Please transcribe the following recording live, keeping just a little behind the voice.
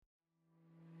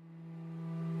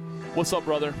What's up,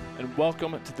 brother, and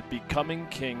welcome to the Becoming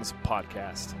Kings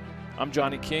podcast. I'm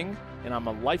Johnny King, and I'm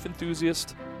a life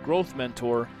enthusiast, growth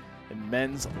mentor, and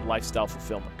men's lifestyle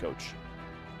fulfillment coach.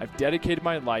 I've dedicated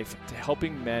my life to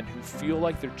helping men who feel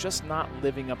like they're just not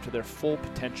living up to their full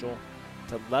potential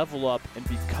to level up and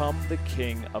become the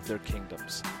king of their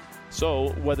kingdoms. So,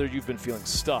 whether you've been feeling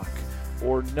stuck,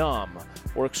 or numb,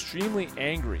 or extremely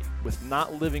angry with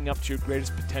not living up to your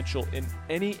greatest potential in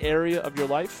any area of your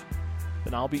life,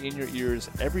 then I'll be in your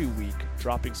ears every week,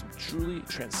 dropping some truly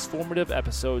transformative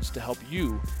episodes to help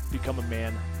you become a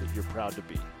man that you're proud to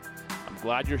be. I'm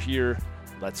glad you're here.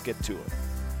 Let's get to it.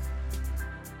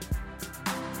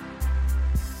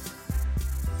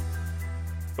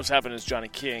 What's happening is Johnny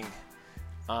King.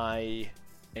 I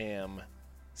am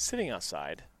sitting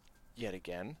outside yet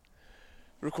again,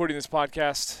 recording this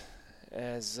podcast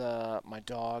as my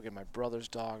dog and my brother's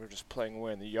dog are just playing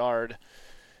away in the yard.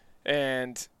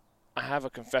 And I have a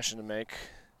confession to make.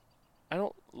 I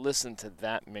don't listen to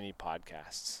that many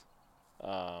podcasts.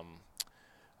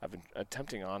 I've been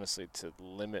attempting, honestly, to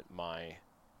limit my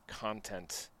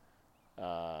content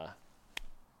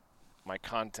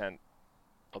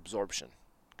absorption.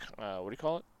 What do you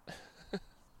call it?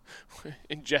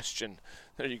 Ingestion.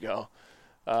 There you go.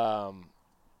 And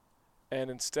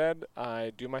instead,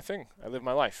 I do my thing. I live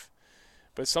my life.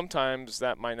 But sometimes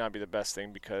that might not be the best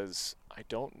thing because I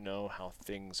don't know how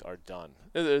things are done.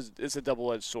 It's a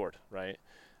double-edged sword, right?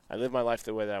 I live my life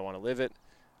the way that I want to live it.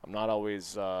 I'm not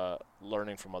always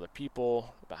learning from other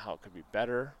people about how it could be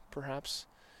better, perhaps.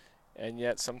 And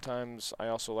yet sometimes I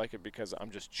also like it because I'm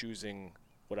just choosing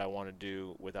what I want to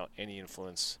do without any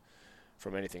influence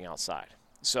from anything outside.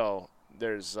 So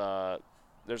there's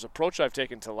approach I've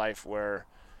taken to life where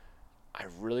I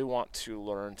really want to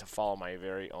learn to follow my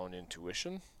very own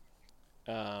intuition.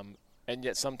 And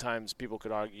yet sometimes people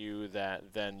could argue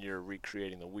that then you're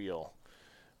recreating the wheel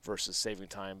versus saving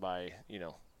time by,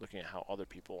 looking at how other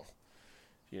people,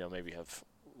 maybe have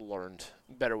learned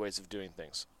better ways of doing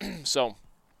things. So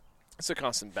it's a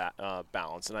constant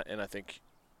balance. And I think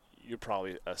you're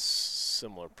probably a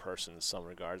similar person in some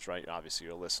regards, right? Obviously,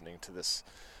 you're listening to this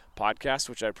podcast,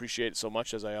 which I appreciate so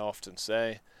much, as I often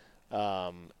say.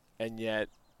 And yet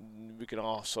we can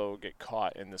also get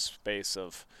caught in this space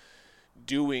of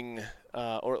doing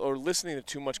or listening to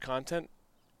too much content,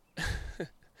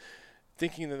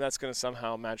 thinking that that's going to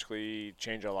somehow magically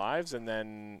change our lives, and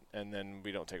then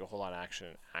we don't take a whole lot of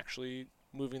action actually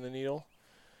moving the needle.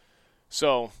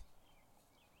 So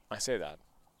I say that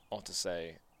all to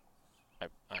say I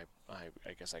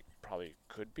guess I probably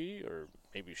could be, or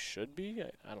maybe should be.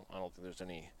 I don't think there's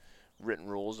any written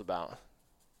rules about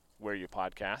where you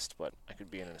podcast, but I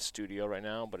could be in a studio right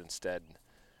now, but instead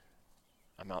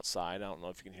I'm outside. I don't know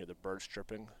if you can hear the birds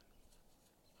chirping.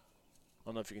 I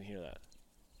don't know if you can hear that.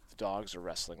 The dogs are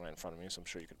wrestling right in front of me, so I'm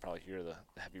sure you could probably hear the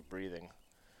heavy breathing.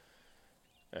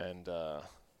 And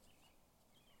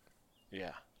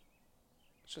yeah,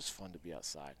 it's just fun to be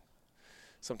outside.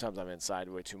 Sometimes I'm inside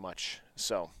way too much,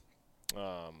 so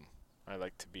I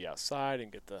like to be outside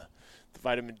and get the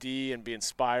vitamin D and be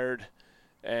inspired.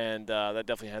 And that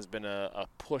definitely has been a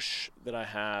push that I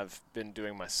have been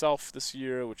doing myself this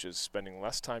year, which is spending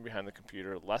less time behind the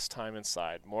computer, less time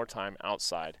inside, more time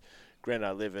outside. Granted,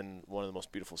 I live in one of the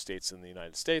most beautiful states in the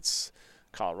United States,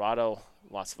 Colorado.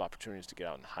 Lots of opportunities to get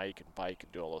out and hike and bike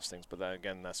and do all those things. But then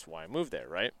again, that's why I moved there,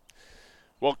 right?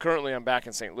 Well, currently I'm back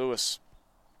in St. Louis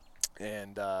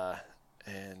and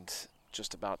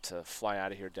just about to fly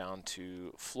out of here down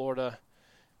to Florida.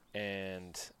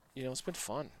 And it's been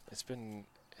fun. It's been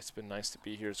nice to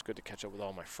be here. It's good to catch up with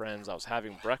all my friends. I was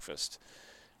having breakfast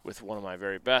with one of my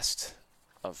very best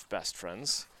of best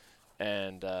friends,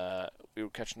 and we were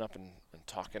catching up and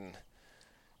talking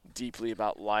deeply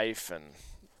about life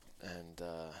and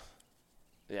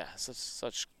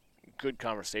such good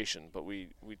conversation. But we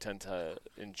tend to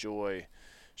enjoy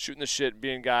shooting the shit,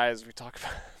 being guys. We talk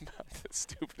about the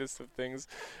stupidest of things,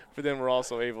 but then we're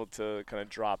also able to kind of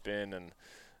drop in and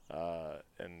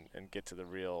get to the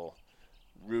real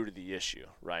root of the issue,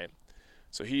 right?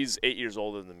 So he's 8 years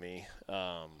older than me.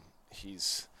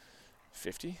 He's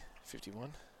 50,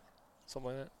 51,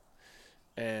 something like that.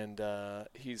 And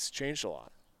he's changed a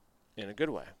lot in a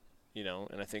good way,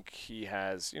 and I think he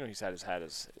has, he's had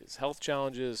his health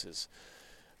challenges.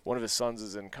 One of his sons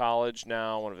is in college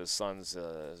now. One of his sons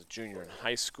is a junior in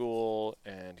high school,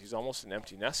 and he's almost an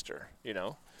empty nester,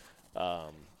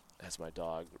 as my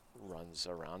dog runs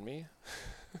around me.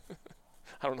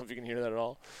 I don't know if you can hear that at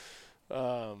all.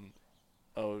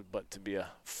 But to be a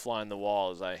fly on the wall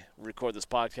as I record this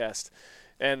podcast.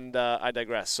 And I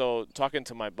digress. So talking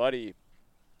to my buddy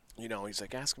he's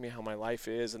like asking me how my life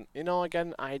is. And,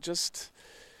 again,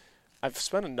 I've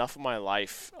spent enough of my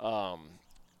life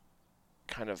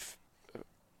kind of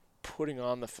putting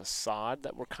on the facade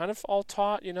that we're kind of all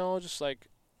taught, just like,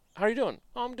 how are you doing?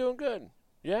 Oh, I'm doing good.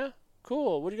 Yeah?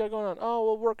 Cool. What do you got going on? Oh,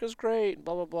 well, work is great,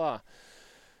 blah, blah, blah.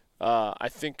 I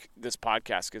think this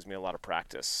podcast gives me a lot of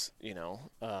practice,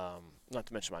 not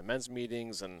to mention my men's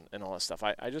meetings and all that stuff.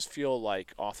 I just feel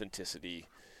like authenticity,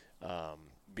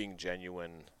 being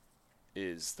genuine,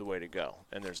 is the way to go.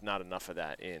 And there's not enough of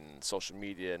that in social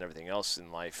media and everything else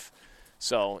in life.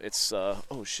 So it's,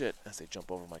 oh shit, as they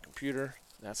jump over my computer.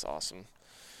 That's awesome.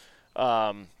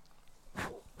 Now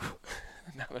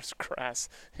there's grass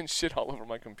and shit all over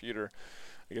my computer.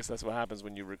 I guess that's what happens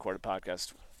when you record a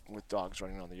podcast with dogs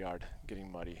running around the yard,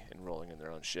 getting muddy and rolling in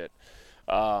their own shit.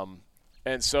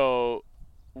 And so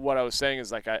what I was saying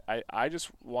is, like, I just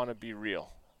want to be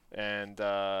real. And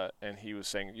he was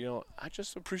saying, I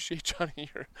just appreciate, Johnny,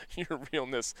 your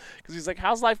realness. Because he's like,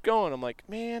 how's life going? I'm like,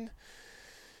 man,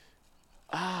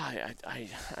 I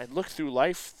look through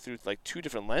life through like two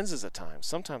different lenses at times.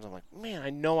 Sometimes I'm like, man, I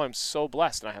know I'm so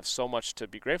blessed and I have so much to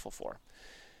be grateful for.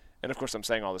 And of course I'm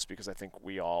saying all this because I think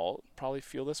we all probably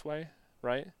feel this way,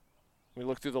 right? We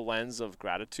look through the lens of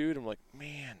gratitude and we're like,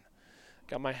 man, I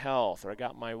got my health, or I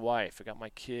got my wife, I got my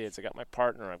kids, I got my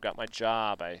partner, I've got my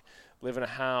job, I live in a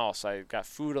house, I got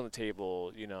food on the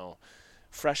table,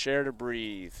 fresh air to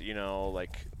breathe,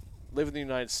 like live in the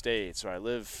United States, or I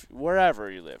live wherever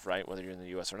you live, right? Whether you're in the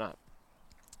U.S. or not.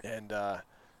 And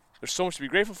there's so much to be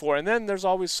grateful for. And then there's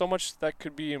always so much that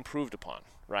could be improved upon,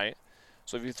 right?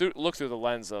 So if you look through the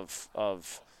lens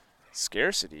of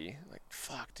scarcity, like,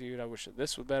 fuck, dude, I wish that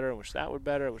this was better, I wish that would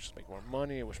better, I wish I make more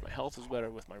money, I wish my health was better, I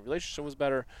wish my relationship was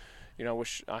better, I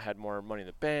wish I had more money in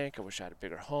the bank, I wish I had a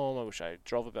bigger home, I wish I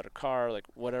drove a better car, like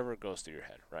whatever goes through your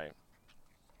head, right?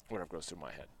 Whatever goes through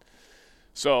my head.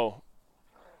 So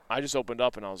I just opened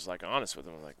up and I was like honest with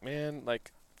him. I'm like, man,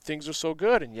 like things are so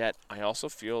good, and yet I also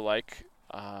feel like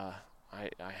I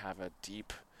have a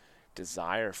deep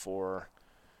desire for,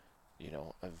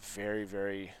 a very,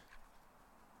 very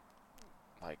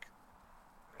like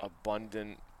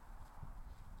abundant,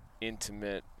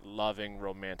 intimate, loving,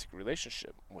 romantic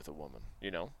relationship with a woman.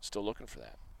 Still looking for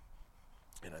that,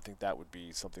 and I think that would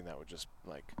be something that would just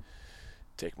like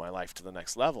take my life to the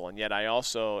next level. And yet I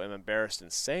also am embarrassed in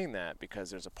saying that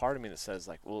because there's a part of me that says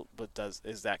like, well, but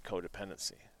is that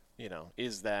codependency?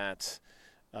 Is that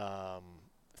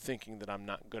thinking that I'm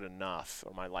not good enough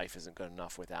or my life isn't good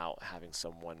enough without having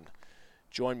someone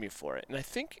join me for it? And I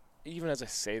think even as I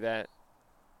say that,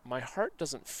 my heart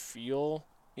doesn't feel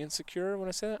insecure when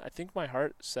I say that. I think my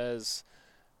heart says,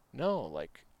 no,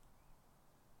 like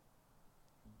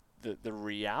the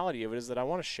reality of it is that I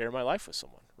want to share my life with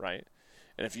someone, right?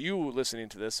 And if you listening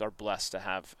to this are blessed to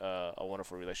have a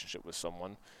wonderful relationship with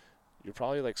someone, you're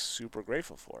probably like super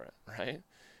grateful for it, right?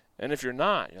 And if you're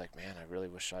not, you're like, man, I really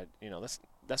wish I'd,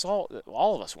 that's all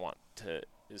of us want to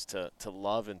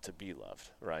love and to be loved,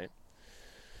 right?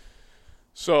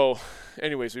 So,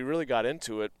 anyways, we really got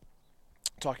into it,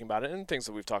 talking about it and things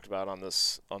that we've talked about on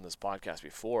this podcast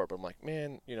before. But I'm like,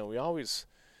 man, we always,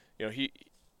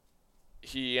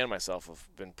 he and myself have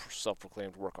been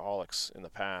self-proclaimed workaholics in the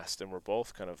past, and we're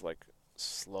both kind of like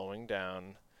slowing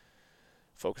down,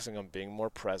 focusing on being more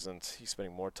present. He's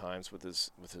spending more times with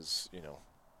his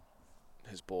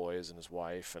his boys and his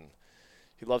wife, and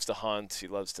he loves to hunt. He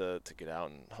loves to get out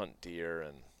and hunt deer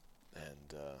and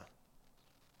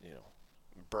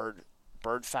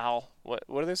bird fowl. What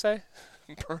do they say?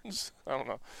 Birds? I don't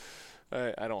know.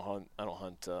 I don't hunt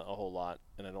a whole lot,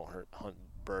 and I don't hunt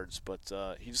birds, but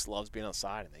he just loves being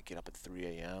outside. And they get up at 3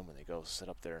 a.m. and they go set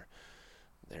up their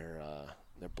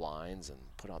blinds and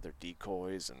put out their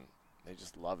decoys, and they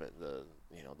just love it. The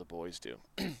boys do.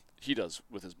 He does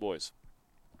with his boys.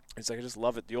 It's like, I just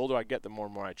love it. The older I get, the more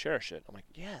and more I cherish it. I'm like,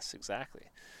 yes, exactly.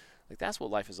 Like, that's what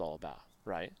life is all about,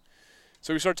 right?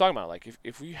 So we started talking about, like,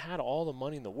 if we had all the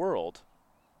money in the world,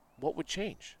 what would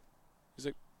change? He's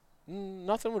like,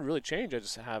 nothing would really change. I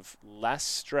just have less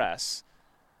stress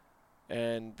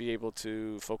and be able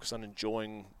to focus on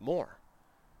enjoying more.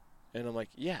 And I'm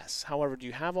like, yes. However, do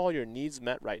you have all your needs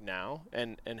met right now?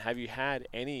 And have you had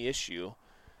any issue?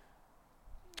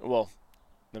 Well,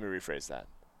 let me rephrase that.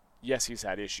 Yes, he's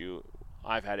had issue.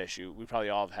 I've had issue. We probably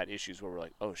all have had issues where we're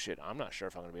like, oh shit, I'm not sure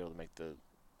if I'm going to be able to make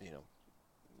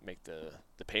the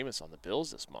payments on the bills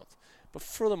this month. But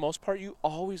for the most part, you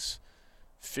always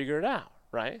figure it out,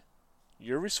 right?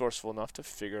 You're resourceful enough to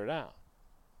figure it out.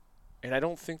 And I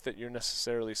don't think that you're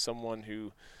necessarily someone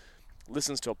who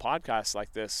listens to a podcast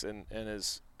like this and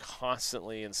is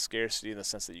constantly in scarcity in the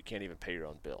sense that you can't even pay your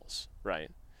own bills,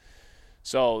 right?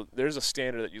 So there's a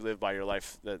standard that you live by your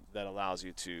life that allows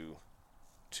you to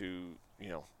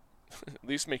at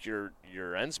least make your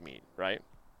ends meet, right?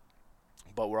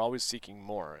 But we're always seeking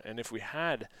more. And if we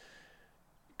had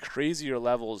crazier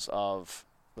levels of,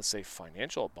 let's say,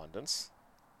 financial abundance,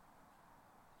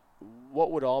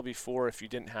 what would all be for if you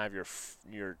didn't have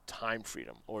your time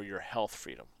freedom or your health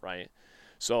freedom, right?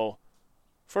 So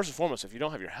first and foremost, if you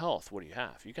don't have your health, what do you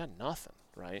have? You got nothing,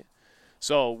 right?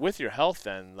 So with your health,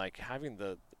 then, like having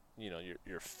the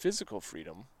your physical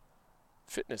freedom,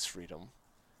 fitness freedom,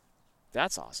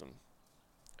 that's awesome.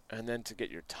 And then to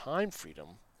get your time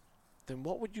freedom, then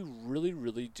what would you really,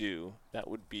 really do that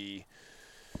would be,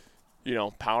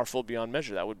 powerful beyond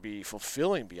measure? That would be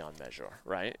fulfilling beyond measure,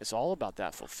 right? It's all about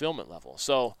that fulfillment level.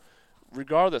 So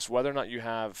regardless whether or not you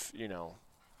have,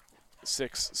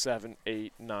 6, 7,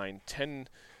 8, 9, 10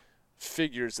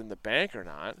 figures in the bank or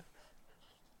not,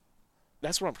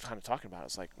 that's what I'm kind of talking about.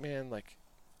 It's like, man, like,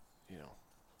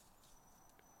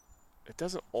 it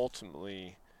doesn't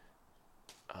ultimately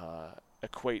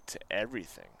equate to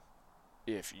everything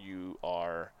if you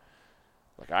are,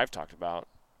 like I've talked about,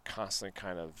 constantly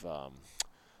kind of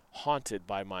haunted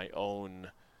by my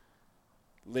own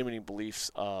limiting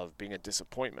beliefs of being a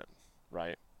disappointment,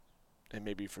 right? And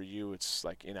maybe for you it's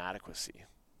like inadequacy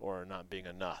or not being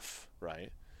enough,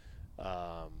 right?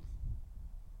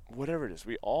 Whatever it is,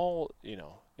 we all,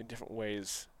 in different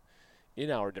ways,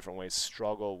 in our different ways,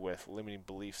 struggle with limiting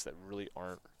beliefs that really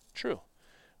aren't true,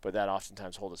 but that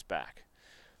oftentimes hold us back.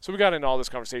 So we got into all this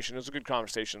conversation. It was a good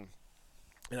conversation,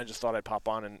 and I just thought I'd pop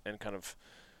on and kind of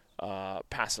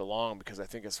pass it along because I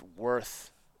think it's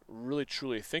worth really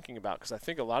truly thinking about, because I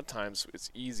think a lot of times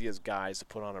it's easy as guys to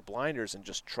put on our blinders and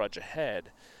just trudge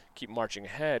ahead, keep marching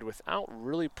ahead without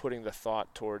really putting the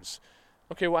thought towards,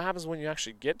 okay, what happens when you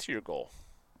actually get to your goal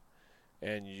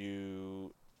and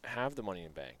you have the money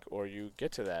in bank, or you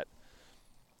get to that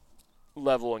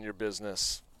level in your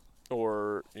business,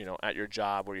 or at your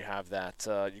job where you have that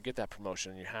you get that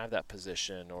promotion, you have that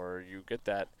position, or you get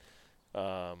that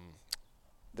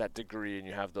that degree and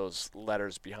you have those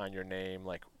letters behind your name.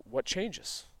 Like, what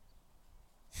changes?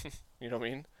 You know what I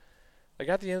mean? Like,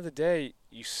 at the end of the day,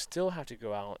 you still have to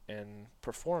go out and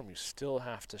perform. You still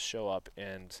have to show up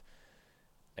and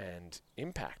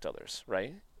impact others,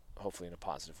 right? Hopefully in a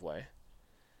positive way.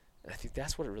 And I think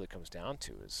that's what it really comes down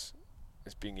to, is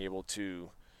being able to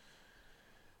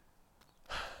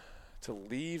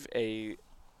leave a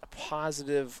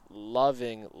positive,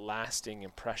 loving, lasting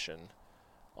impression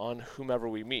on whomever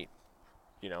we meet,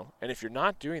 And if you're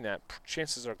not doing that,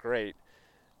 chances are great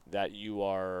that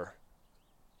you're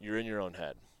in your own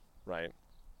head, right?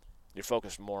 You're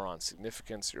focused more on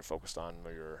significance. You're focused on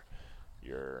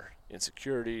your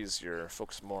insecurities. You're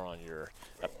focused more on your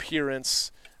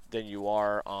appearance than you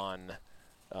are on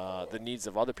the needs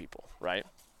of other people, right?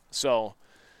 So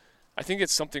I think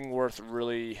it's something worth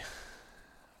really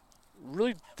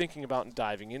thinking about and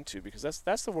diving into, because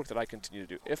that's the work that I continue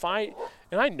to do.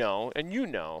 I know, and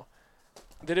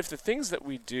that if the things that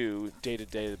we do day to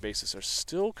day basis are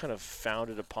still kind of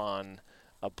founded upon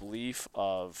a belief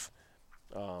of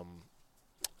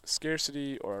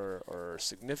scarcity or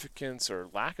significance or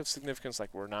lack of significance,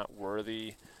 like we're not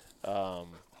worthy,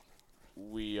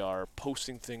 we are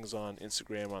posting things on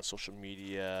Instagram, on social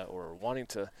media, or wanting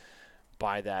to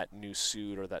buy that new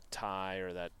suit or that tie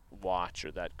or that watch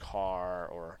or that car,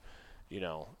 or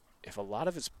if a lot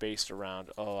of it's based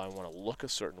around, oh, I want to look a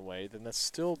certain way, then that's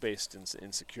still based in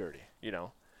insecurity,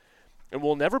 and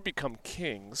we'll never become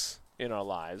kings in our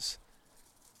lives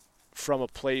from a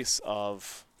place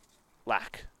of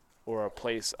lack or a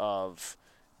place of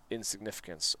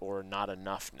insignificance or not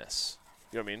enoughness.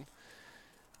 You know what I mean?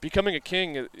 Becoming a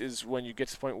king is when you get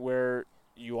to the point where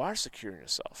you are secure in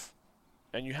yourself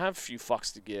and you have a few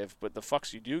fucks to give, but the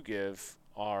fucks you do give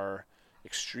are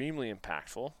extremely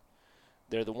impactful.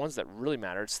 They're the ones that really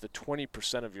matter. It's the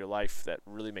 20% of your life that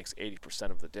really makes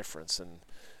 80% of the difference and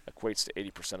equates to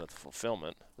 80% of the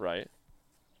fulfillment, right?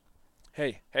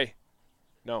 Hey,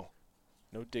 no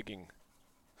digging.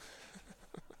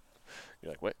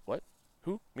 You're like, what?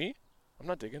 Who? Me? I'm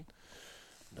not digging.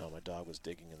 No, my dog was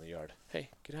digging in the yard. Hey,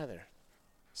 get out of there.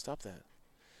 Stop that.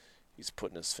 He's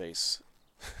putting his face...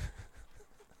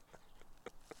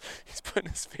 He's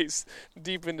putting his face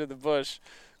deep into the bush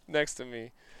next to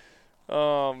me.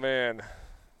 Oh, man.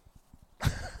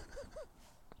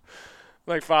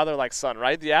 Like father, like son,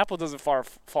 right? The apple doesn't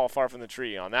fall far from the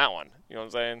tree on that one. You know what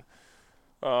I'm saying?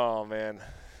 Oh, man.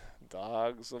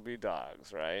 Dogs will be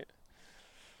dogs, right?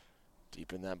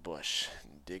 Deep in that bush.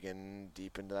 Digging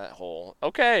deep into that hole.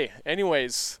 Okay.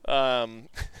 Anyways, we'll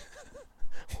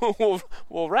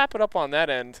wrap it up on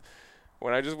that end.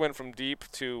 when I just went from deep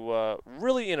to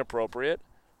really inappropriate,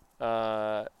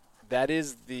 that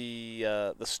is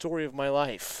the story of my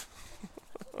life.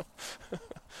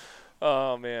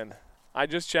 Oh, man. I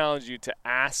just challenge you to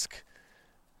ask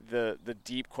the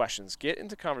deep questions. Get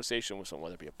into conversation with someone,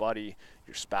 whether it be a buddy,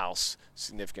 your spouse,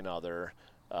 significant other,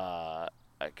 a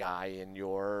guy in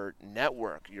your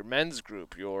network, your men's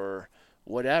group, your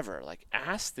whatever. Like,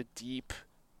 ask the deep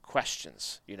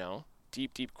questions,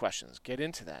 deep questions. Get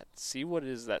into that. See what it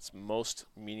is that's most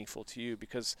meaningful to you,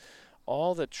 because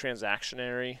all the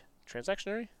transactionary,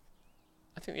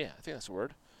 I think that's the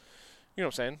word. You know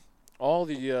what I'm saying? All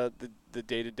the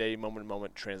day-to-day,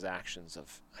 moment-to-moment transactions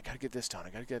of, I got to get this done, I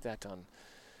got to get that done,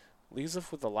 leaves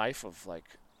us with a life of,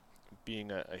 like,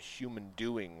 being a human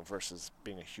doing versus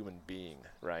being a human being,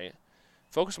 right?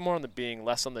 Focus more on the being,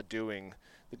 less on the doing.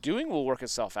 The doing will work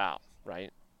itself out,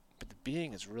 right? But the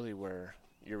being is really where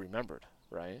you're remembered,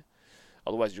 right?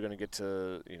 Otherwise, you're going to get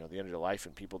to, the end of your life,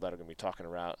 and people that are going to be talking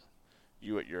about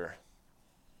you at your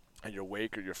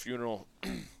wake or your funeral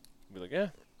be like, yeah,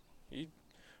 he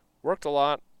worked a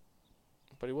lot,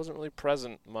 but he wasn't really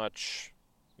present much,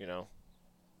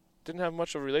 Didn't have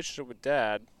much of a relationship with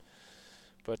Dad,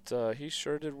 but he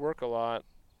sure did work a lot.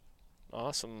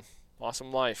 Awesome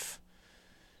life.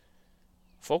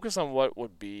 Focus on what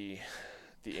would be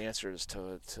the answers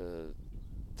to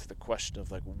the question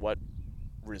of, like, what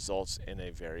results in a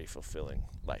very fulfilling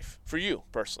life for you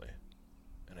personally.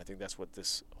 And I think that's what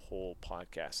this whole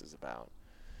podcast is about.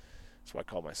 That's why I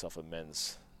call myself a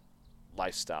men's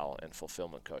lifestyle and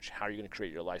fulfillment coach. How are you going to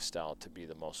create your lifestyle to be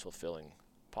the most fulfilling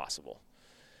possible?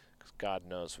 Because God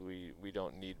knows we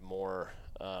don't need more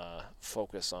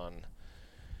focus on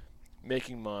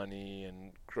making money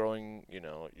and growing,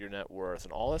 your net worth,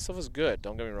 and all that stuff is good.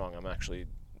 Don't get me wrong. I'm actually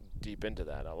deep into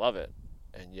that. I love it.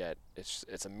 And yet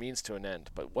it's a means to an end.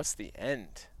 But what's the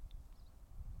end?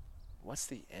 What's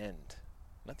the end?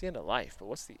 Not the end of life, but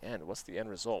what's the end? What's the end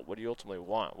result? What do you ultimately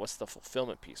want? What's the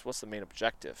fulfillment piece? What's the main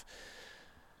objective?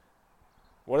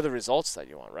 What are the results that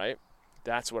you want, right?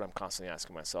 That's what I'm constantly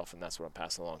asking myself, and that's what I'm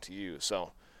passing along to you.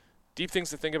 So, deep things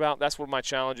to think about. That's what my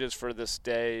challenge is for this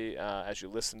day. As you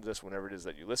listen to this, whenever it is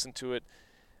that you listen to it,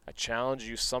 I challenge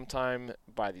you sometime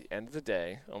by the end of the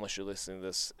day, unless you're listening to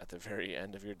this at the very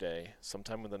end of your day,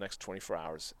 sometime in the next 24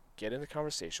 hours, get in a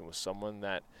conversation with someone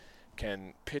that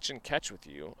can pitch and catch with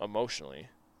you emotionally,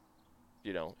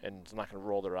 and is not going to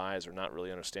roll their eyes or not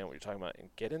really understand what you're talking about, and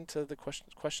get into the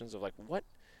questions of, like, what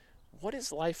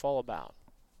is life all about?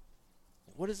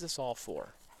 What is this all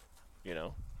for?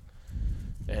 And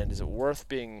is it worth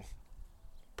being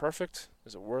perfect?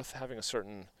 Is it worth having a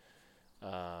certain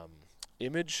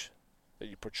image that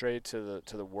you portray to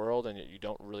the world, and yet you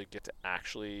don't really get to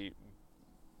actually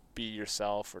be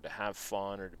yourself, or to have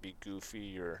fun, or to be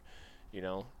goofy, or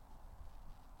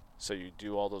so you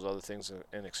do all those other things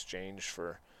in exchange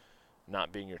for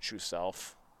not being your true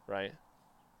self, right?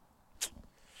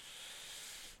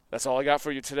 That's all I got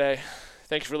for you today.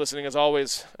 Thank you for listening, as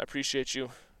always. I appreciate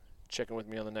you checking with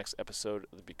me on the next episode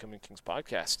of the Becoming Kings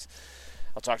podcast.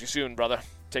 I'll talk to you soon, brother.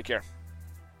 Take care.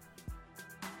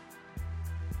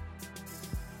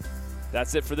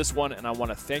 That's it for this one, and I want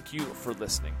to thank you for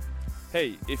listening.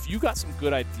 Hey, if you got some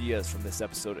good ideas from this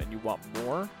episode and you want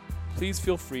more, please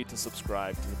feel free to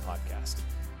subscribe to the podcast.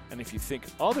 And if you think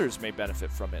others may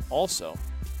benefit from it also,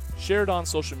 share it on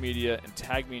social media and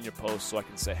tag me in your posts so I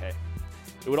can say hey.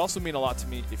 It would also mean a lot to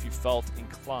me if you felt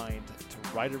inclined to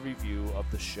write a review of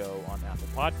the show on Apple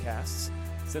Podcasts,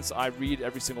 since I read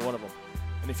every single one of them.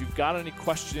 And if you've got any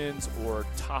questions or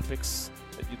topics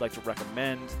that you'd like to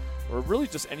recommend, or really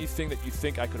just anything that you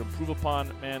think I could improve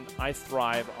upon, man, I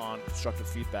thrive on constructive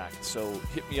feedback. So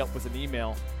hit me up with an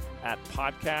email at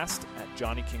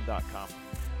podcast@johnnyking.com.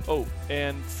 Oh,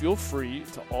 and feel free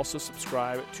to also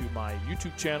subscribe to my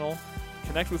YouTube channel,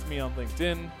 connect with me on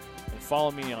LinkedIn, and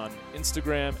follow me on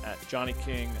Instagram at Johnny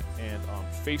King, and on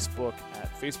Facebook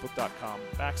at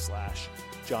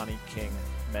facebook.com/Johnny King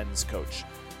Men's Coach.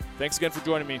 Thanks again for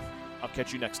joining me. I'll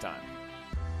catch you next time.